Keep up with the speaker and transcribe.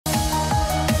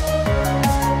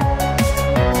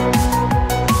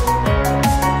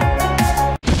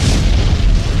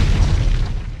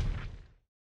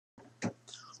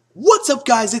What's up,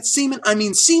 guys? It's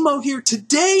Cimo here.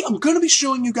 Today, I'm going to be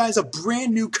showing you guys a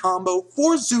brand new combo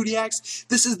for Zoodiacs.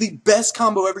 This is the best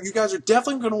combo ever. You guys are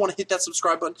definitely going to want to hit that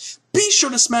subscribe button. Be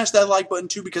sure to smash that like button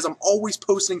too, because I'm always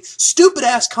posting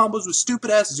stupid-ass combos with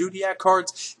stupid-ass Zoodiac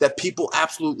cards that people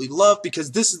absolutely love,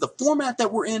 because this is the format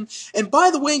that we're in. And by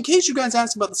the way, in case you guys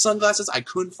asked about the sunglasses, I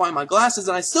couldn't find my glasses,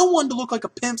 and I still wanted to look like a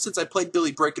pimp since I played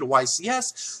Billy Break at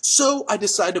YCS, so I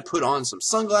decided to put on some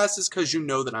sunglasses because you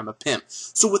know that I'm a pimp.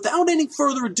 So without any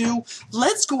further ado,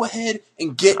 let's go ahead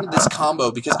and get into this combo,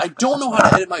 because I don't know how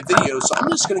to edit my videos, so I'm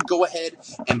just going to go ahead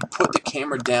and put the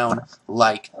camera down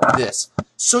like this.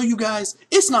 So you guys,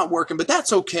 it's not working, but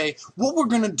that's okay. What we're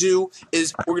going to do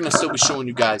is we're going to still be showing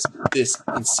you guys this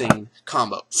insane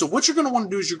combo. So what you're going to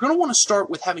want to do is you're going to want to start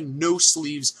with having no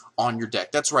sleeves on your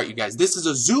deck. That's right, you guys. This is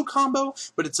a zoo combo,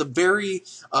 but it's a very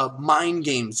mind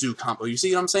game zoo combo. You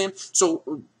see what I'm saying?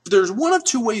 So there's one of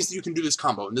two ways that you can do this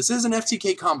combo, and this is an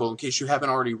FTK combo in case you haven't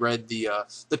already read the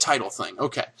title thing.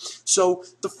 Okay, so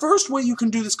the first way you can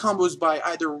do this combo is by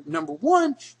either, number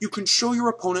one, you can show your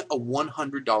opponent a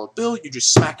 $100 bill. You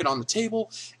just smack it on the table,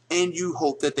 and you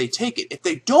hope that they take it. If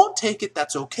they don't take it,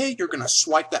 that's okay. You're going to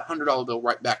swipe that $100 bill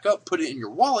right back up, put it in your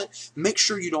wallet, make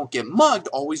sure you don't get mugged,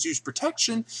 always use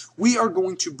protection. We are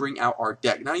going to bring out our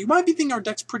deck. Now, you might be thinking our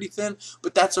deck's pretty thin,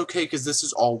 but that's okay because this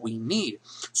is all we need.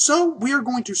 So, we are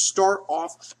going to start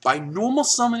off by normal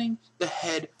summoning the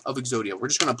head of Exodia. We're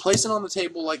just going to place it on the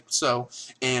table like so,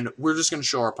 and we're just going to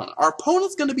show our opponent. Our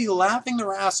opponent's going to be laughing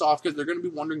their ass off because they're going to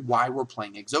be wondering why we're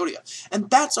playing Exodia. And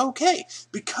that's okay,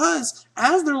 because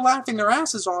as they're laughing their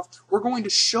asses off, we're going to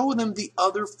show them the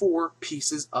other 4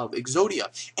 pieces of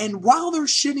Exodia. And while they're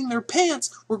shitting their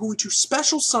pants, we're going to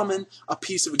special summon a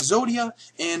piece of Exodia,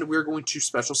 and we're going to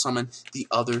special summon the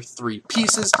other 3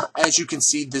 pieces. As you can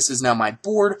see, this is now my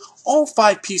board. All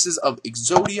 5 pieces of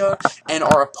Exodia, and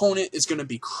our opponent is going to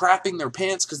be crapping their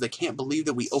pants because they can't believe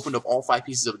that we opened up all 5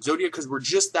 pieces of Exodia, because we're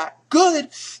just that good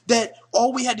that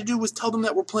all we had to do was tell them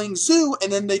that we're playing Zoo,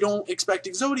 and then they don't expect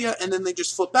Exodia, and then they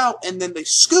just flip out, and then they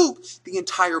scoop the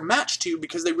entire match to you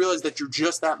because they realize that you're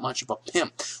just that much of a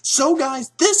pimp. So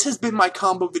guys, this has been my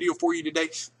combo video for you today.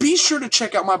 Be sure to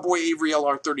check out my boy Avery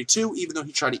LR32, even though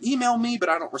he tried to email me, but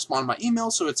I don't respond to my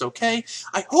emails, so it's okay.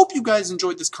 I hope you guys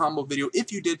enjoyed this combo video.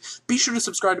 If you did, be sure to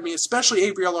subscribe to me, especially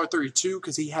Avery LR32,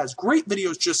 because he has great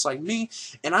videos just like me,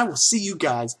 and I will see you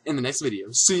guys in the next video.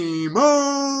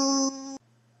 Cimo!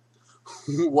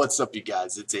 What's up, you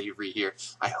guys? It's Avery here.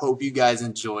 I hope you guys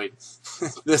enjoyed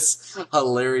this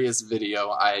hilarious video.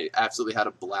 I absolutely had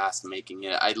a blast making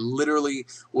it. I literally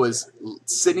was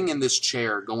sitting in this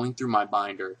chair going through my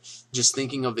binder just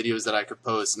thinking of videos that I could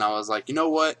post, and I was like, you know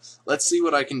what? Let's see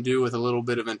what I can do with a little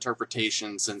bit of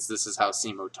interpretation, since this is how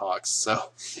Cimo talks.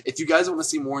 So if you guys want to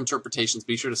see more interpretations,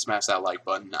 be sure to smash that like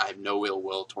button. I have no ill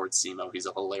will towards Cimo. He's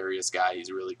a hilarious guy.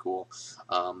 He's really cool.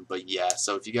 But yeah,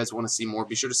 so if you guys want to see more,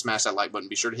 be sure to smash that like button.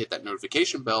 Be sure to hit that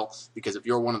notification bell, because if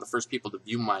you're one of the first people to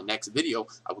view my next video,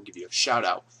 I will give you a shout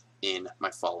out in my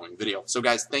following video. So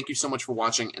guys, thank you so much for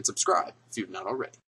watching, and subscribe if you've not already.